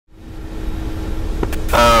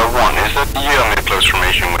Yeah, made close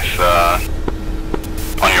formation with,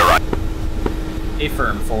 on your right.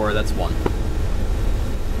 Affirm 4, that's 1.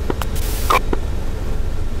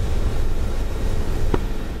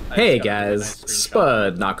 Hey guys,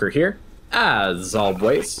 Spud Knocker here, as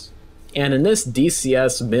always, and in this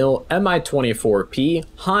DCS Mi-24P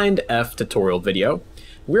Hind-F tutorial video,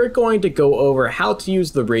 we're going to go over how to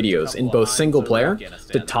use the radios in both single player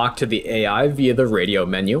to talk to the AI via the radio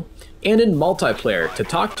menu, and in multiplayer to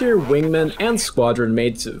talk to your wingmen and squadron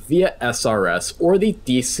mates via SRS or the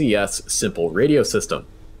DCS simple radio system.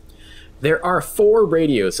 There are 4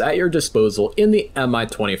 radios at your disposal in the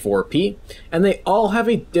Mi-24P, and they all have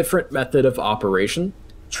a different method of operation,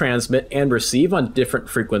 transmit and receive on different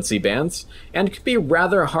frequency bands, and can be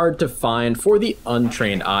rather hard to find for the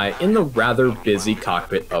untrained eye in the rather busy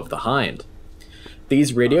cockpit of the Hind.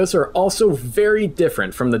 These radios are also very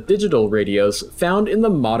different from the digital radios found in the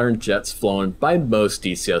modern jets flown by most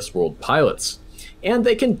DCS World pilots, and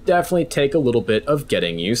they can definitely take a little bit of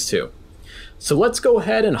getting used to. So let's go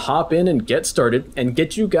ahead and hop in and get started and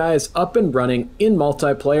get you guys up and running in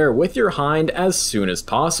multiplayer with your Hind as soon as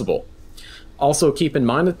possible. Also keep in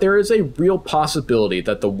mind that there is a real possibility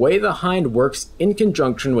that the way the Hind works in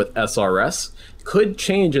conjunction with SRS could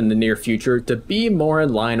change in the near future to be more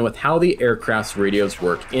in line with how the aircraft's radios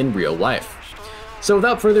work in real life. So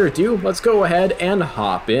without further ado, let's go ahead and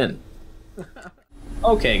hop in.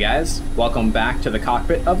 Okay guys, welcome back to the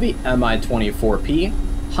cockpit of the Mi-24P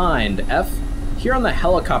Hind-F here on the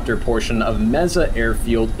helicopter portion of Meza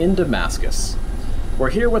Airfield in Damascus. We're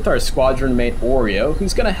here with our squadron mate Oreo,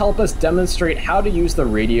 who's going to help us demonstrate how to use the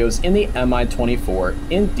radios in the Mi-24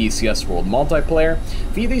 in DCS World multiplayer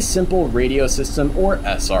via the simple radio system or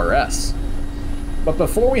SRS. But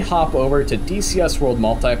before we hop over to DCS World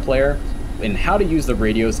multiplayer and how to use the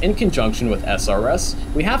radios in conjunction with SRS,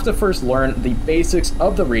 we have to first learn the basics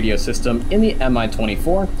of the radio system in the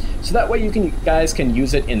Mi-24, so that way you guys can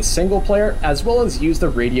use it in single player as well as use the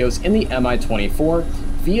radios in the Mi-24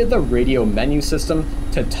 via the radio menu system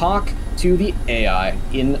to talk to the AI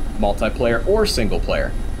in multiplayer or single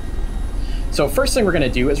player. So first thing we're going to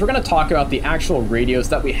do is we're going to talk about the actual radios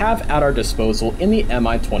that we have at our disposal in the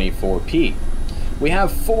Mi-24P. We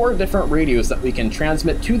have 4 different radios that we can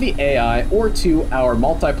transmit to the AI or to our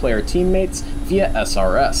multiplayer teammates via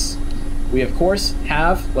SRS. We of course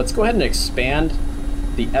have, let's go ahead and expand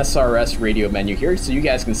the SRS radio menu here so you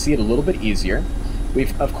guys can see it a little bit easier. We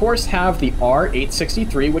of course have the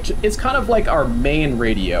R863, which is kind of like our main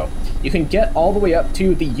radio. You can get all the way up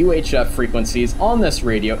to the UHF frequencies on this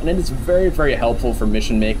radio, and it is very, very helpful for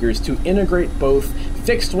mission makers to integrate both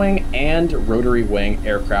fixed wing and rotary wing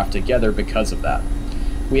aircraft together because of that.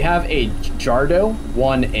 We have a Jardo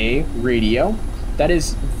 1A radio that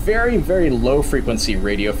is very, very low frequency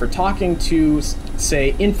radio for talking to,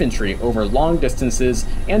 say, infantry over long distances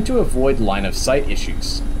and to avoid line of sight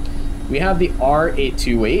issues. We have the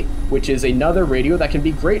R828, which is another radio that can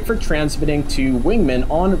be great for transmitting to wingmen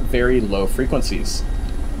on very low frequencies.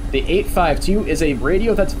 The 852 is a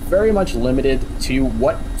radio that's very much limited to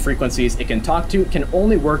what frequencies it can talk to. It can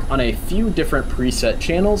only work on a few different preset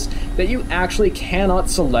channels that you actually cannot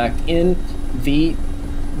select in the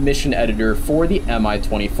mission editor for the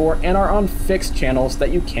Mi-24 and are on fixed channels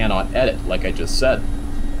that you cannot edit, like I just said.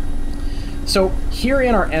 So here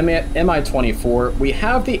in our Mi-24, we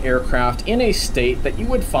have the aircraft in a state that you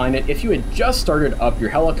would find it if you had just started up your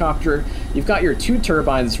helicopter. You've got your 2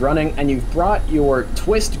 turbines running and you've brought your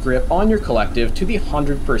twist grip on your collective to the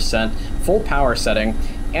 100% full power setting,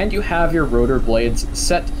 and you have your rotor blades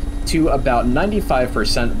set to about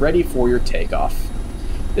 95% ready for your takeoff.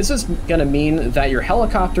 This is going to mean that your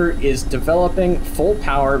helicopter is developing full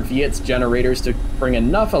power via its generators to bring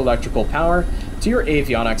enough electrical power to your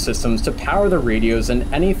avionics systems to power the radios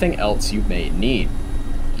and anything else you may need.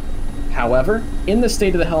 However, in the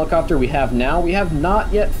state of the helicopter we have now, we have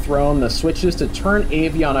not yet thrown the switches to turn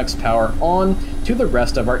avionics power on to the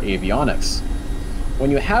rest of our avionics. When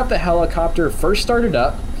you have the helicopter first started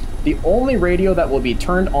up, the only radio that will be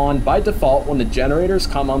turned on by default when the generators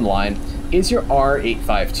come online is your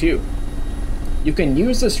R852. You can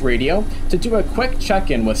use this radio to do a quick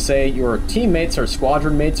check-in with, say, your teammates or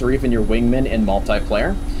squadron mates or even your wingmen in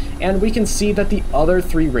multiplayer, and we can see that the other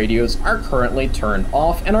 3 radios are currently turned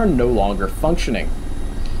off and are no longer functioning.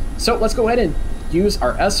 So let's go ahead and use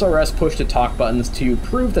our SRS push-to-talk buttons to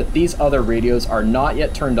prove that these other radios are not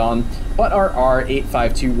yet turned on, but our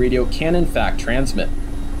R852 radio can in fact transmit.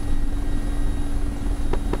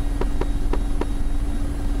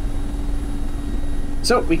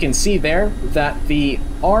 So we can see there that the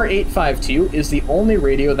R852 is the only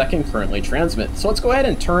radio that can currently transmit. So let's go ahead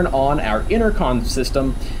and turn on our intercom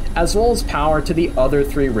system as well as power to the other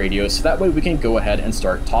 3 radios, so that way we can go ahead and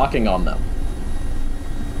start talking on them.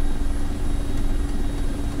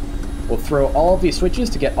 We'll throw all of these switches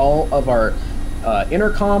to get all of our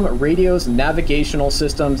intercom, radios, navigational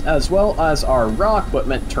systems, as well as our raw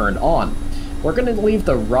equipment turned on. We're going to leave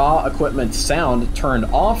the raw equipment sound turned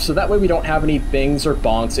off, so that way we don't have any bings or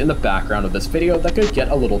bonks in the background of this video that could get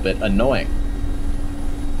a little bit annoying.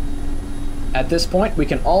 At this point, we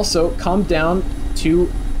can also come down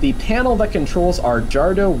to the panel that controls our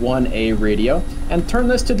Jardo 1A radio and turn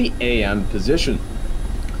this to the AM position.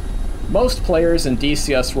 Most players in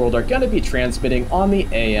DCS World are going to be transmitting on the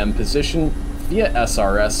AM position via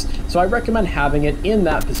SRS, so I recommend having it in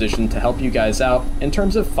that position to help you guys out in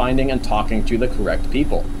terms of finding and talking to the correct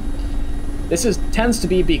people. This tends to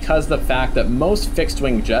be because of the fact that most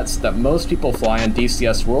fixed-wing jets that most people fly in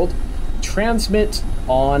DCS World transmit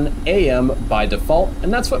on AM by default,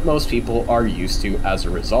 and that's what most people are used to as a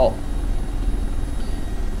result.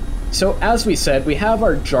 So as we said, we have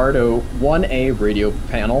our Jardo 1A radio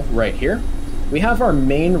panel right here. We have our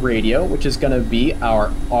main radio, which is going to be our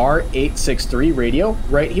R863 radio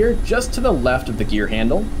right here, just to the left of the gear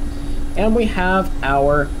handle. And we have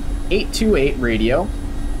our 828 radio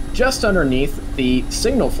just underneath the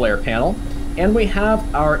signal flare panel. And we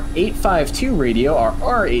have our 852 radio, our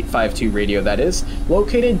R852 radio that is,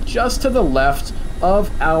 located just to the left of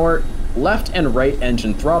our left and right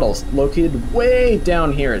engine throttles, located way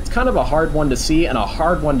down here. It's kind of a hard one to see and a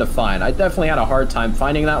hard one to find. I definitely had a hard time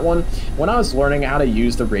finding that one when I was learning how to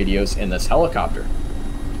use the radios in this helicopter.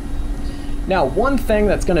 Now, one thing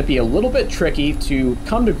that's going to be a little bit tricky to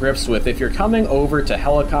come to grips with if you're coming over to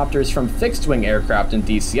helicopters from fixed-wing aircraft in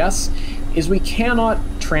DCS is we cannot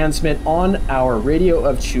transmit on our radio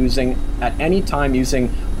of choosing at any time using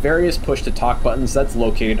various push-to-talk buttons that's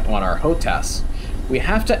located on our HOTAS. We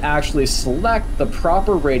have to actually select the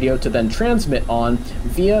proper radio to then transmit on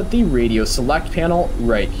via the radio select panel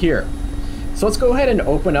right here. So let's go ahead and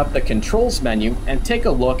open up the controls menu and take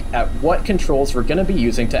a look at what controls we're going to be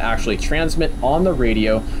using to actually transmit on the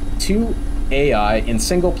radio to AI in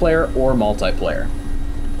single player or multiplayer.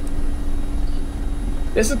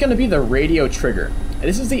 This is going to be the radio trigger.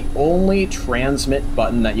 This is the only transmit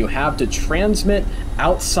button that you have to transmit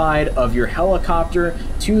outside of your helicopter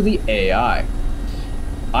to the AI.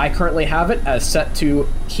 I currently have it as set to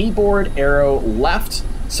keyboard arrow left,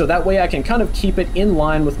 so that way I can kind of keep it in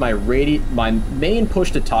line with my main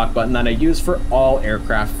push-to-talk button that I use for all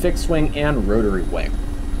aircraft, fixed wing and rotary wing.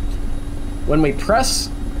 When we press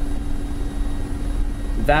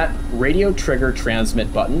that radio trigger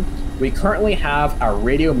transmit button, we currently have our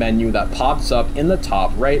radio menu that pops up in the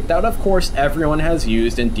top right that of course everyone has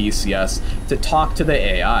used in DCS to talk to the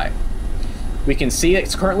AI. We can see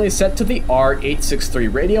it's currently set to the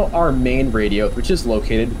R863 radio, our main radio, which is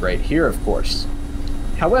located right here of course.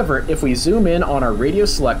 However, if we zoom in on our radio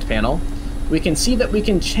select panel, we can see that we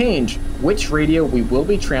can change which radio we will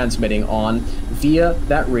be transmitting on via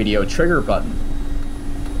that radio trigger button.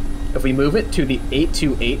 If we move it to the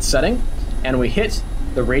 828 setting and we hit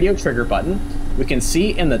the radio trigger button, we can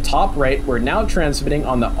see in the top right we're now transmitting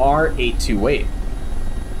on the R828.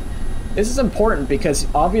 This is important because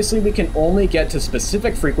obviously we can only get to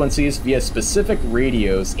specific frequencies via specific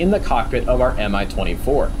radios in the cockpit of our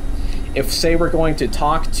Mi-24. If say we're going to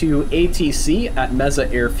talk to ATC at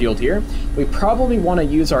Mesa Airfield here, we probably want to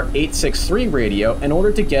use our 863 radio in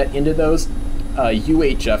order to get into those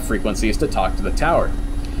UHF frequencies to talk to the tower.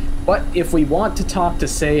 But if we want to talk to,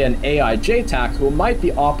 say, an AI JTAC who might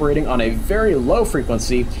be operating on a very low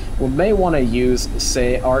frequency, we may want to use,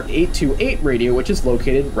 say, our 828 radio, which is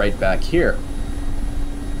located right back here.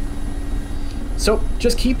 So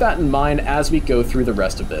just keep that in mind as we go through the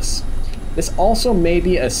rest of this. This also may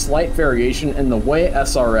be a slight variation in the way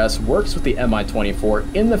SRS works with the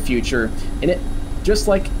Mi-24 in the future, and it just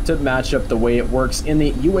like to match up the way it works in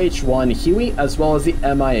the UH-1 Huey as well as the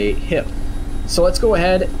Mi-8 HIP. So let's go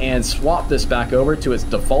ahead and swap this back over to its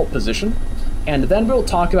default position, and then we'll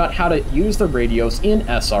talk about how to use the radios in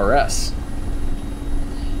SRS.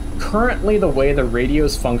 Currently, the way the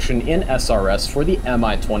radios function in SRS for the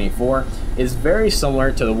Mi-24 is very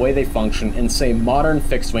similar to the way they function in, say, modern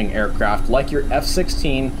fixed-wing aircraft like your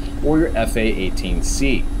F-16 or your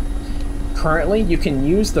FA-18C. Currently, you can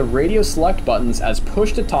use the radio select buttons as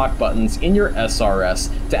push-to-talk buttons in your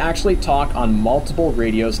SRS to actually talk on multiple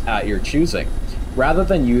radios at your choosing, rather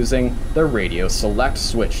than using the radio select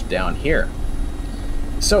switch down here.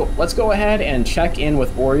 So let's go ahead and check in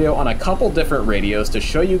with Oreo on a couple different radios to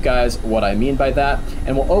show you guys what I mean by that,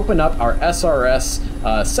 and we'll open up our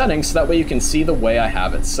SRS settings so that way you can see the way I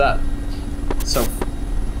have it set. So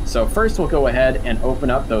first we'll go ahead and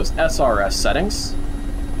open up those SRS settings.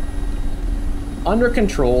 Under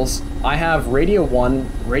controls, I have Radio 1,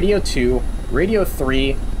 Radio 2, Radio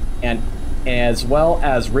 3, and as well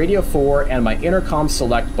as Radio 4 and my intercom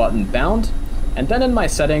select button bound. And then in my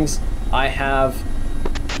settings, I have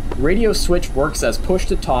radio switch works as push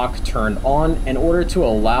to talk turned on in order to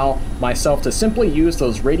allow myself to simply use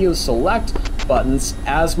those radio select buttons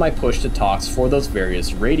as my push to talks for those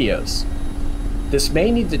various radios. This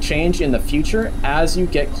may need to change in the future as you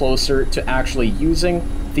get closer to actually using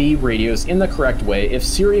the radios in the correct way if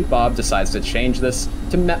Siri Bob decides to change this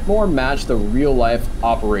to more match the real life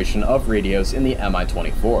operation of radios in the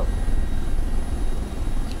Mi-24.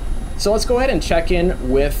 So let's go ahead and check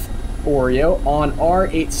in with Oreo on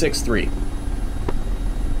R863.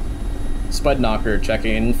 Spud Knocker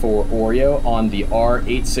checking in for Oreo on the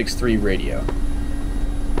R863 radio.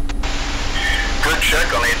 Good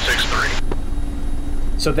check on 863.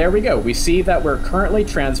 So there we go. We see that we're currently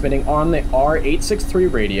transmitting on the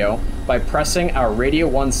R863 radio by pressing our Radio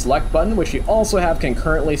 1 select button, which we also have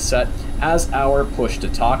concurrently set as our push to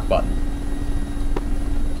talk button.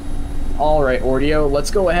 Alright Oreo, let's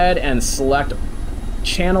go ahead and select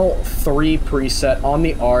Channel 3 preset on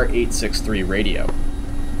the R863 radio.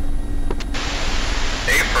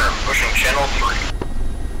 Affirm, pushing Channel 3.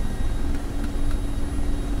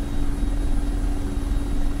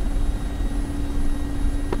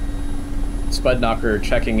 Spud Knocker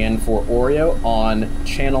checking in for Oreo on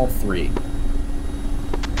Channel 3.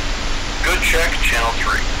 Good check, Channel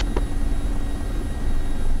 3.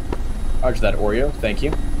 Roger that, Oreo. Thank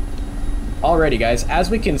you. Alrighty, guys. As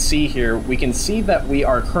we can see here, we can see that we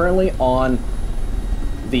are currently on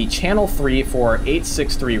the Channel 3 for our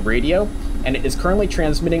 863 radio, and it is currently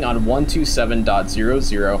transmitting on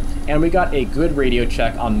 127.00, and we got a good radio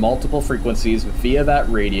check on multiple frequencies via that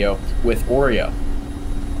radio with Oreo.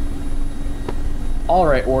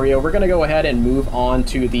 Alright, Oreo, we're going to go ahead and move on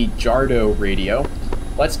to the Jardo radio.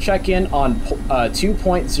 Let's check in on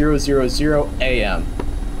 2.000 AM.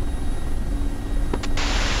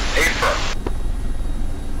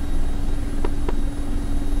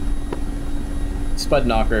 Spud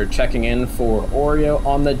Knocker checking in for Oreo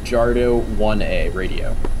on the Jardo 1A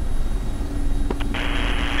radio.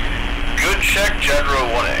 Good check, Jardo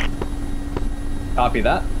 1A. Copy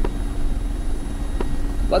that.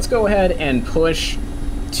 Let's go ahead and push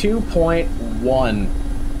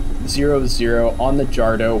 2.100 on the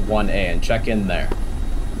Jardo 1A and check in there.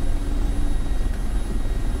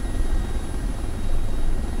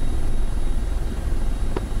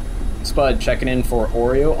 Spud checking in for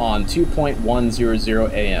Oreo on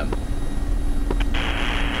 2.100 AM.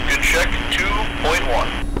 Good check,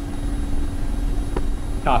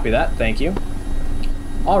 2.1. Copy that, thank you.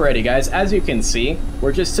 Alrighty guys, as you can see,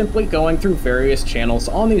 we're just simply going through various channels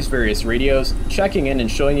on these various radios, checking in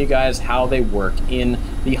and showing you guys how they work in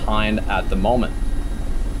the Hind at the moment.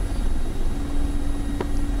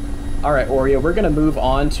 Alright Oreo, we're going to move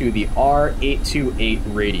on to the R828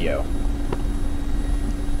 radio.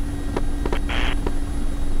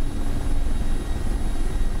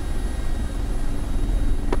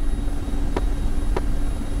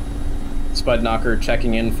 Spud Knocker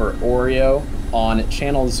checking in for Oreo on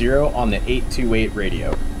channel 0 on the 828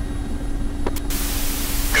 radio.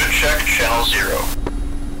 Good check, channel 0.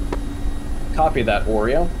 Copy that,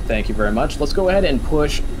 Oreo. Thank you very much. Let's go ahead and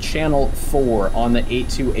push channel 4 on the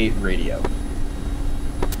 828 radio.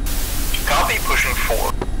 Copy, pushing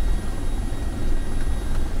 4.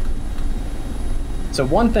 So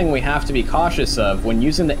one thing we have to be cautious of when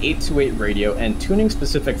using the 828 radio and tuning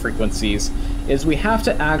specific frequencies is we have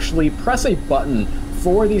to actually press a button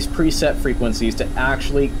for these preset frequencies to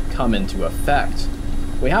actually come into effect.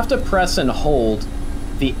 We have to press and hold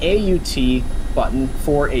the AUT button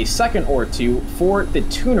for a second or two for the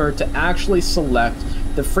tuner to actually select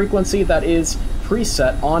the frequency that is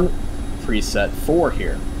preset on preset 4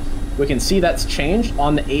 here. We can see that's changed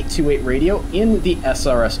on the 828 radio in the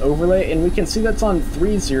SRS overlay, and we can see that's on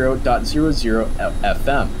 30.00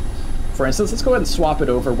 FM. For instance, let's go ahead and swap it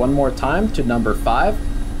over one more time to number 5.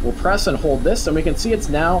 We'll press and hold this, and we can see it's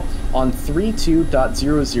now on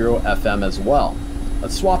 32.00 FM as well.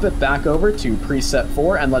 Let's swap it back over to preset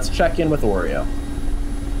 4, and let's check in with Oreo.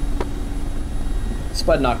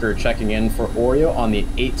 Spud Knocker checking in for Oreo on the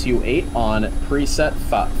 828 on preset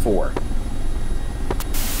 4.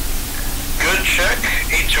 Good check,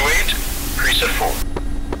 828, preset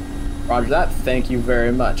 4. Roger that, thank you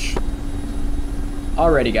very much.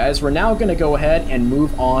 Alrighty guys, we're now going to go ahead and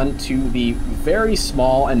move on to the very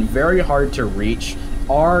small and very hard to reach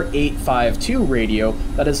R852 radio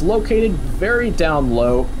that is located very down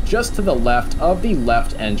low just to the left of the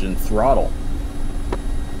left engine throttle.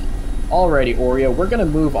 Alrighty Oreo, we're going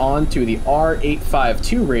to move on to the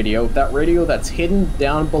R852 radio, that radio that's hidden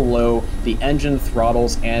down below the engine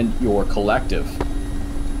throttles and your collective.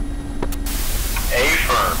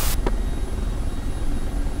 Affirm.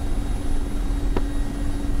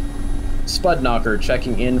 Spud Knocker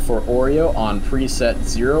checking in for Oreo on preset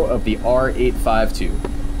 0 of the R852.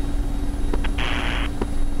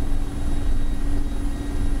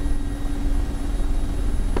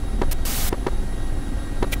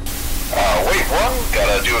 Wait, one,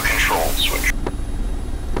 gotta do a control switch.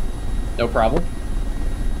 No problem.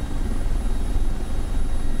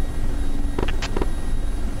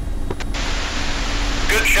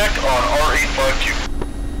 Good check on R852.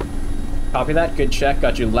 Copy that, good check,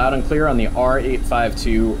 got you loud and clear on the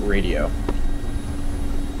R852 radio.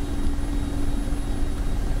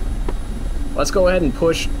 Let's go ahead and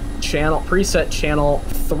push preset channel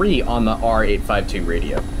 3 on the R852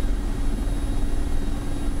 radio.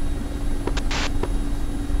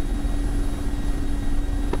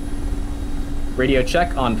 Radio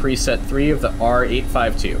check on preset 3 of the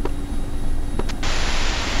R852.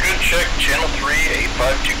 Good check, channel 3,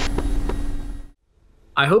 852.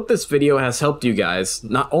 I hope this video has helped you guys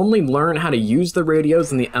not only learn how to use the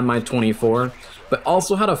radios in the Mi-24, but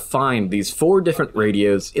also how to find these 4 different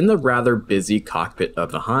radios in the rather busy cockpit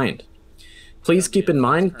of the Hind. Please keep in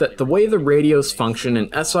mind that the way the radios function in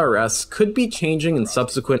SRS could be changing in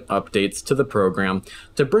subsequent updates to the program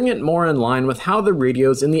to bring it more in line with how the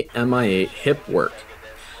radios in the Mi-8 HIP work.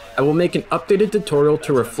 I will make an updated tutorial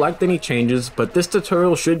to reflect any changes, but this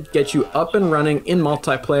tutorial should get you up and running in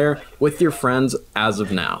multiplayer with your friends as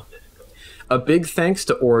of now. A big thanks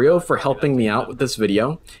to Oreo for helping me out with this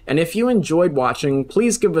video, and if you enjoyed watching,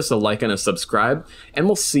 please give us a like and a subscribe, and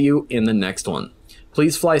we'll see you in the next one.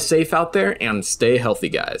 Please fly safe out there and stay healthy,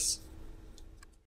 guys.